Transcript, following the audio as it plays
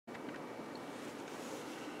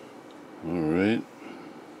Alright.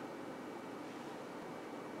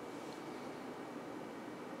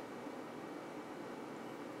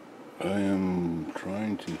 I am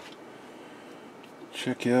trying to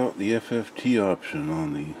check out the FFT option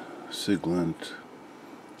on the Siglent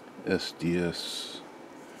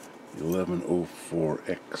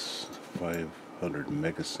SDS1104X 500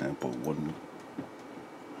 megasample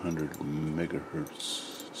 100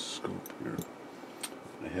 megahertz scope here.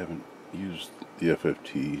 I haven't used the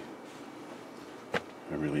FFT.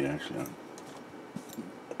 I really actually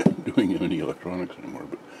aren't doing any electronics anymore,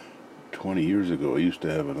 but 20 years ago I used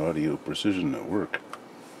to have an audio precision at work.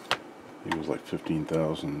 I think it was like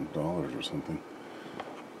 $15,000 or something.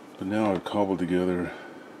 But now I've cobbled together,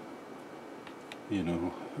 you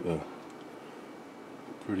know, a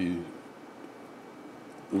pretty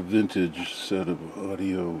vintage set of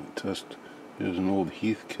audio test. Here's an old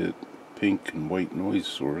Heathkit pink and white noise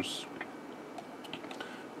source.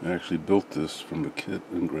 I actually built this from a kit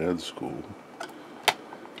in grad school.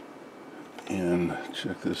 And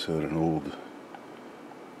check this out, an old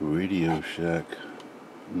Radio Shack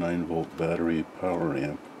 9-volt battery power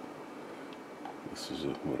amp. This is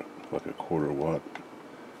like a quarter watt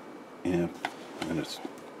amp, and it's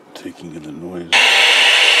taking in the noise.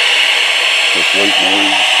 That's white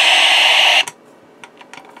noise.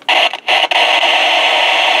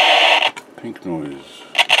 Pink noise.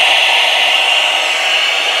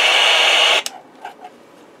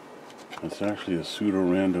 It's actually a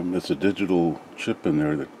pseudo-random, it's a digital chip in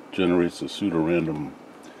there that generates a pseudo-random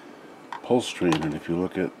pulse train, and if you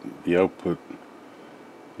look at the output,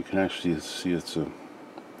 you can actually see it's a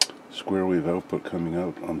square wave output coming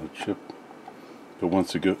out on the chip. But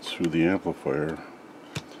once it gets through the amplifier,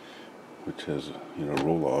 which has a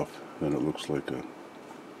roll-off, then it looks like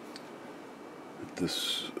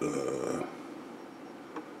this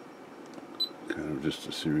kind of just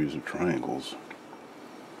a series of triangles,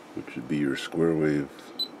 which would be your square wave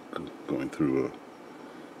going through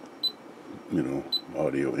a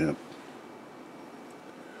audio amp.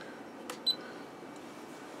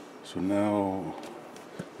 So now,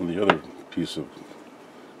 on the other piece of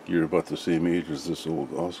gear about the same age as this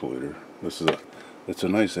old oscillator, it's a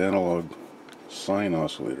nice analog sine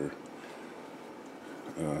oscillator.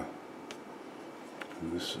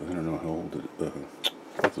 This, I don't know how old it is,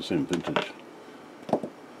 about the same vintage.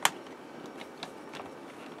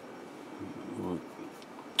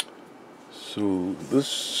 So this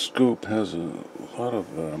scope has a lot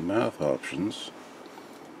of math options.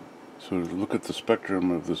 So to look at the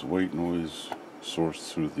spectrum of this white noise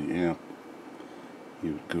source through the amp,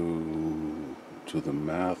 you would go to the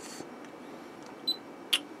math,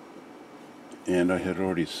 and I had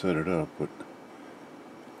already set it up, but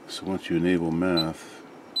so once you enable math,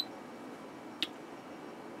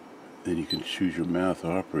 then you can choose your math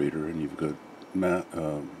operator, and you've got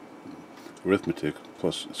arithmetic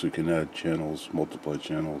plus, so you can add channels, multiply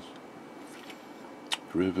channels,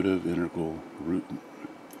 derivative, integral, root,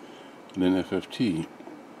 and then FFT,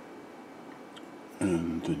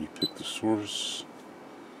 and then you pick the source,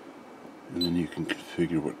 and then you can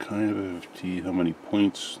configure what kind of FFT, how many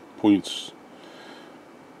points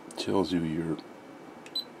tells you your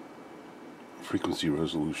frequency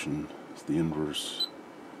resolution. It's the inverse,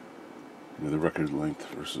 the record length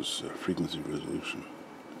versus frequency resolution.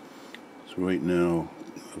 So right now,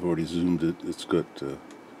 I've already zoomed it. It's got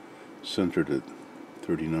centered at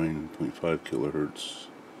 39.5 kilohertz,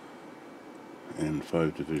 and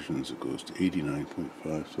 5 divisions it goes to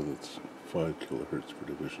 89.5, so that's 5 kilohertz per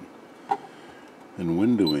division. And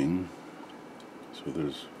windowing, so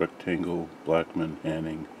there's rectangle, Blackman,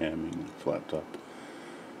 Hamming, flat top.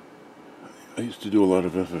 I used to do a lot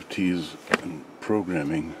of FFTs and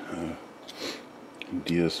programming,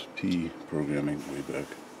 DSP programming way back,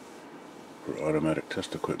 for automatic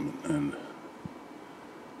test equipment, and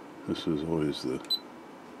this was always the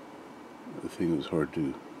thing that was hard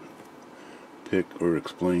to pick or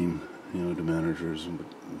explain, to managers. But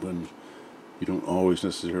when you don't always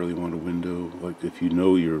necessarily want a window, like if you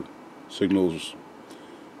know your signal's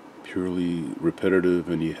purely repetitive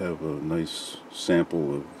and you have a nice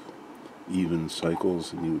sample of even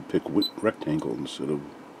cycles, and you would pick rectangle instead of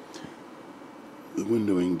the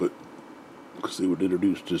windowing, but because they would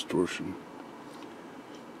introduce distortion.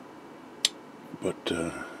 But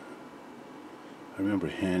I remember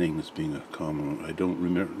Hanning as being a common one. I don't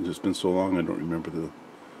remember, it's been so long I don't remember the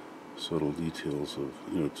subtle details of,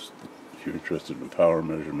 it's, if you're interested in power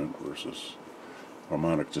measurement versus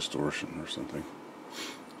harmonic distortion or something.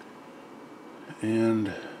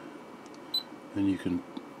 And then you can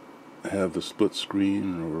have the split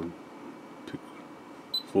screen or pick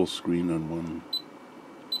full screen on one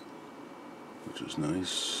which is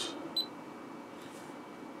nice.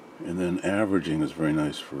 And then averaging is very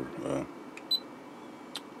nice for,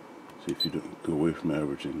 see, if you don't go away from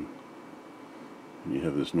averaging and you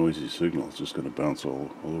have this noisy signal, it's just going to bounce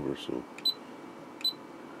all over. So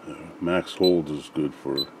max hold is good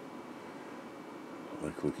for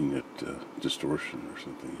like looking at distortion or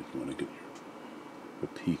something, if you want to get a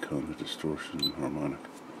peak on the distortion harmonic.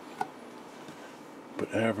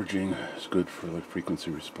 But averaging is good for like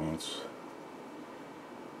frequency response.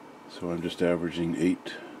 So I'm just averaging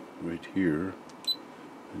 8 right here,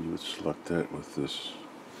 and you would select that with this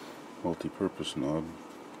multi-purpose knob.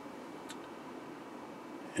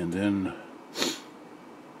 And then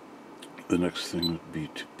the next thing would be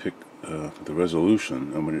to pick the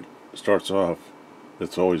resolution. And when it starts off,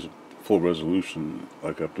 it's always full resolution,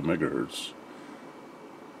 like up to megahertz.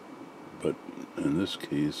 But in this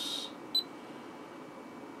case,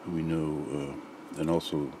 we know, and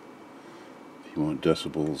also if you want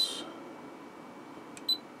decibels,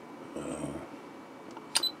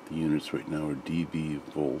 the units right now are dB,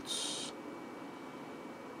 volts,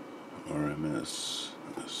 RMS,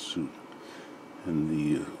 and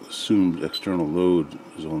the assumed external load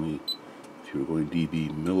is only, if you were going dB,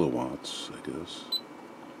 milliwatts, I guess.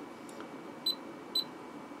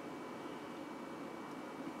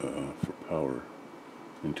 For power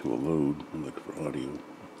into a load, like for audio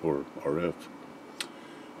or RF.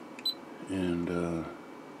 And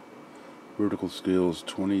vertical scale is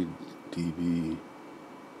 20 dB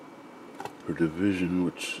per division,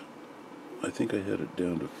 which I think I had it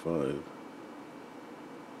down to 5.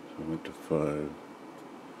 So I went to 5.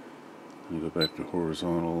 And go back to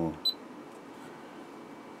horizontal.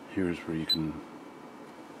 Here's where you can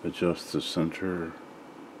adjust the center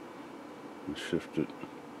and shift it.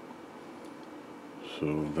 So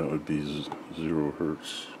that would be 0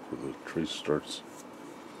 hertz where the trace starts.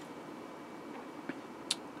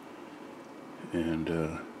 And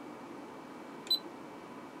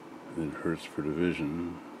then hertz per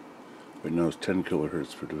division. Right now it's 10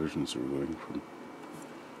 kilohertz per division, so we're going from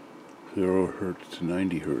 0 hertz to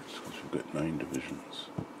 90 hertz, because we've got 9 divisions.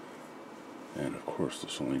 And of course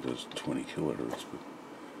this only does 20 kilohertz,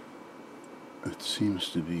 but it seems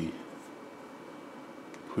to be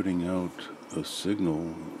putting out a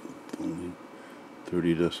signal only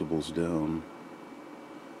 30 decibels down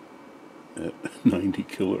at 90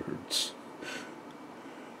 kilohertz.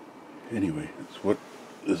 Anyway, what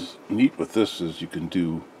is neat with this is you can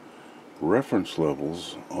do reference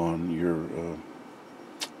levels on your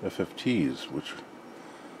FFTs,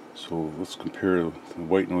 so let's compare the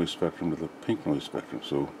white noise spectrum to the pink noise spectrum.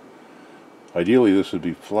 So ideally this would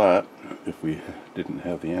be flat if we didn't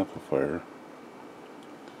have the amplifier.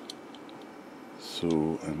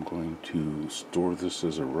 So I'm going to store this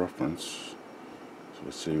as a reference. So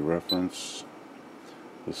I say reference.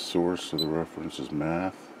 The source of the reference is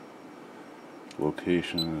math.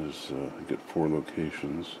 Location is, you get 4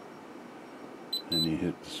 locations. And you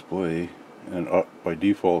hit display. And by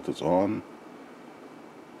default it's on.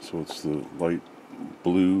 So it's the light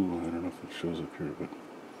blue. I don't know if it shows up here, but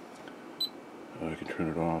I can turn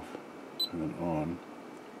it off and then on.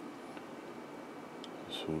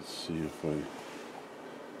 So let's see if I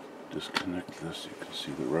disconnect this, you can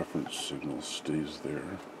see the reference signal stays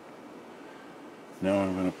there. Now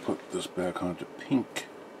I'm going to put this back onto pink,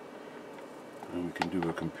 and we can do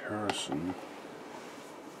a comparison.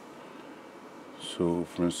 So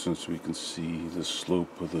for instance, we can see the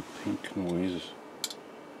slope of the pink noise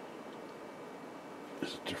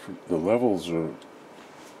is different. The levels are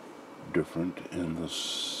different and the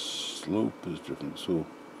slope is different. So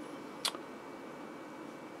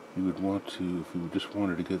you would want to, if you just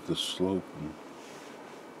wanted to get the slope in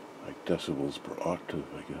like decibels per octave,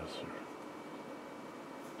 I guess,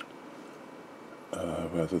 or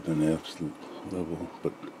rather than absolute level.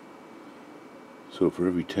 But so for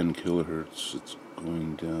every 10 kilohertz, it's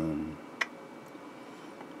going down.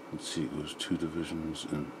 Let's see, it goes 2 divisions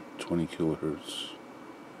in 20 kilohertz.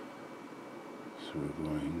 So we're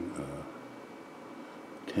going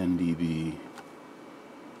 10 dB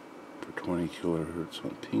per 20 kilohertz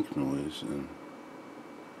on pink noise, and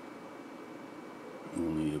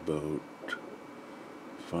only about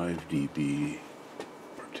 5 dB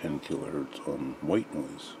per 10 kilohertz on white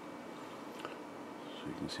noise. So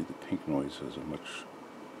you can see the pink noise has a much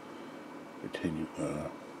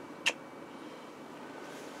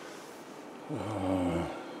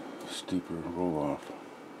steeper roll-off.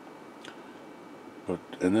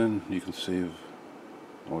 And then you can save,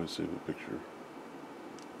 always save a picture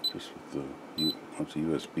just with the onto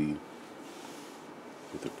USB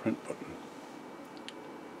with the print button.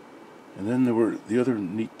 And then there were the other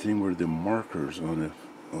neat thing were the markers on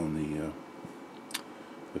the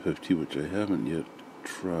FFT, which I haven't yet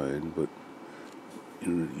tried, but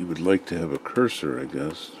you would like to have a cursor, I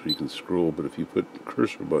guess, so you can scroll. But if you put the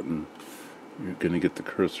cursor button, you're going to get the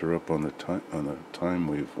cursor up on the time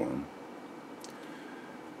waveform.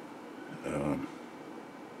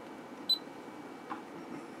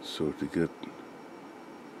 So to get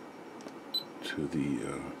to the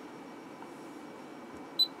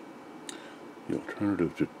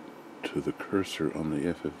alternative to the cursor on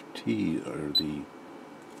the FFT are the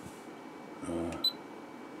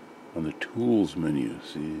on the tools menu.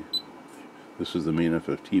 See, this is the main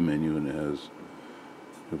FFT menu, and it has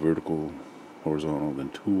the vertical, horizontal, then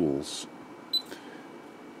tools,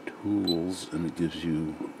 and it gives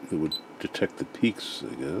you, it would detect the peaks,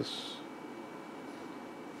 I guess,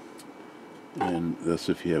 and that's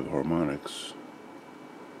if you have harmonics,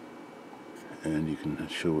 and you can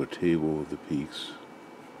show a table of the peaks.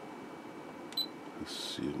 Let's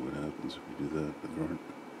see what happens if we do that.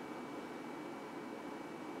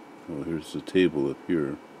 Well, here's the table up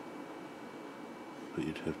here, but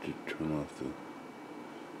you'd have to turn off the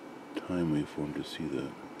time waveform to see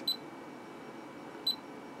that.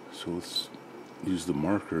 So let's use the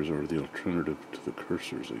markers, or the alternative to the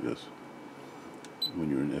cursors, I guess, when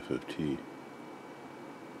you're in FFT.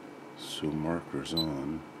 So markers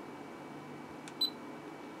on,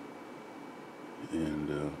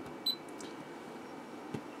 and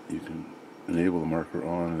you can enable the marker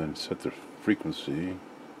on and then set the frequency.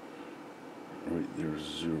 Right there's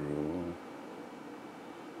 0.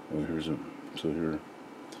 Oh, here's a, so here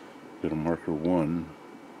got a marker 1,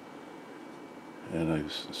 and I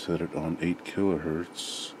set it on 8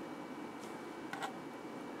 kilohertz,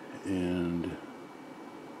 and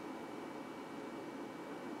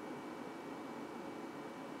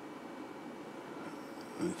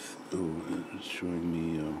it's showing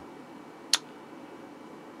me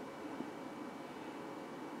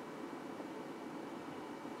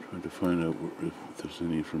trying to find out if there's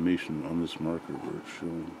any information on this marker where it's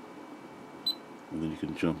showing, and then you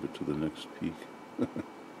can jump it to the next peak,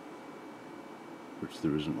 which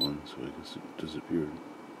there isn't one, so I guess it disappeared,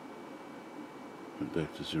 went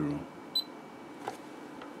back to 0.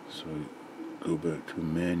 So I go back to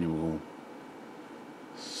manual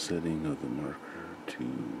setting of the marker to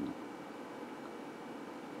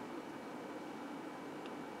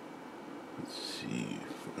let's see,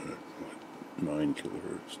 9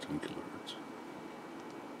 kilohertz, 10 kilohertz,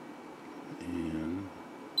 and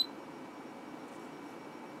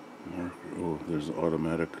marker. Oh, there's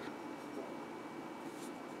automatic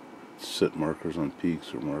set markers on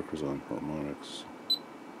peaks or markers on harmonics.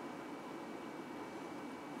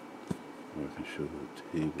 Oh, I can show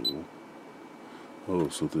the table. Oh,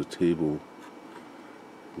 so the table,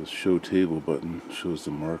 the show table button shows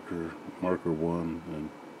the marker 1 and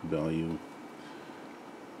value.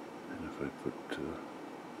 And if I put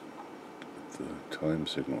the time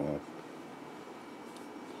signal off,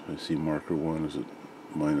 I see marker 1 is at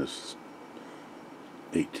minus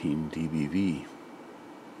 18 dBV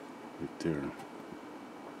right there.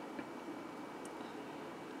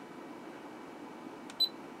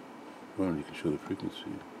 Oh, and you can show the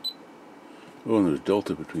frequency. Oh, and there's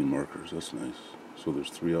delta between markers. That's nice. So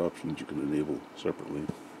there's 3 options you can enable separately.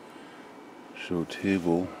 Show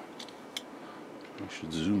table. I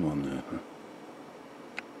should zoom on that. Huh?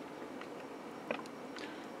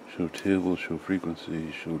 Show table, show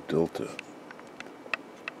frequency, show delta.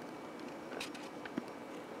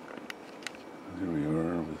 There we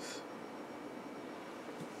are with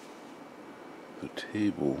the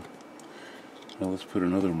table. Now let's put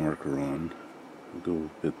another marker on. We'll go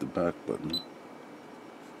hit the back button.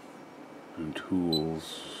 And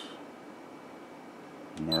tools,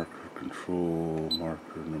 marker control,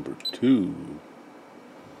 marker number 2.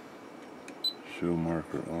 Show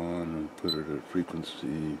marker on and put it at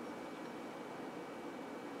frequency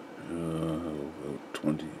about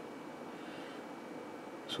 20.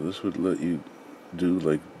 So this would let you do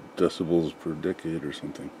like decibels per decade or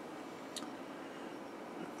something.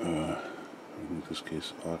 In this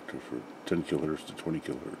case, octave for 10 kilohertz to 20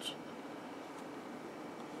 kilohertz.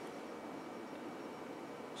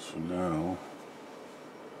 So now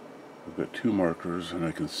I've got 2 markers, and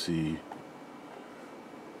I can see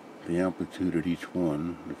the amplitude at each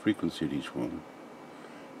one, the frequency at each one,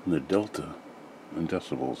 and the delta in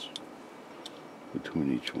decibels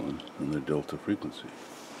between each one, and the delta frequency.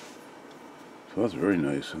 So that's very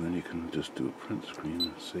nice, and then you can just do a print screen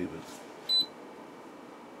and save it.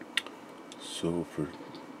 So for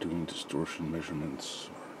doing distortion measurements,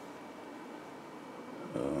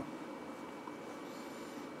 or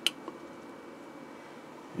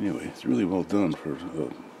Anyway, it's really well done for a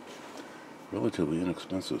relatively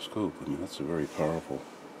inexpensive scope. I mean, that's a very powerful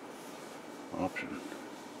option.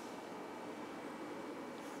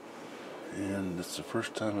 And it's the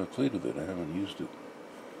first time I've played with it. I haven't used it.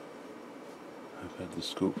 I've had the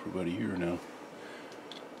scope for about a year now.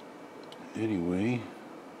 Anyway,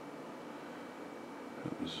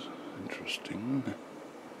 that was interesting.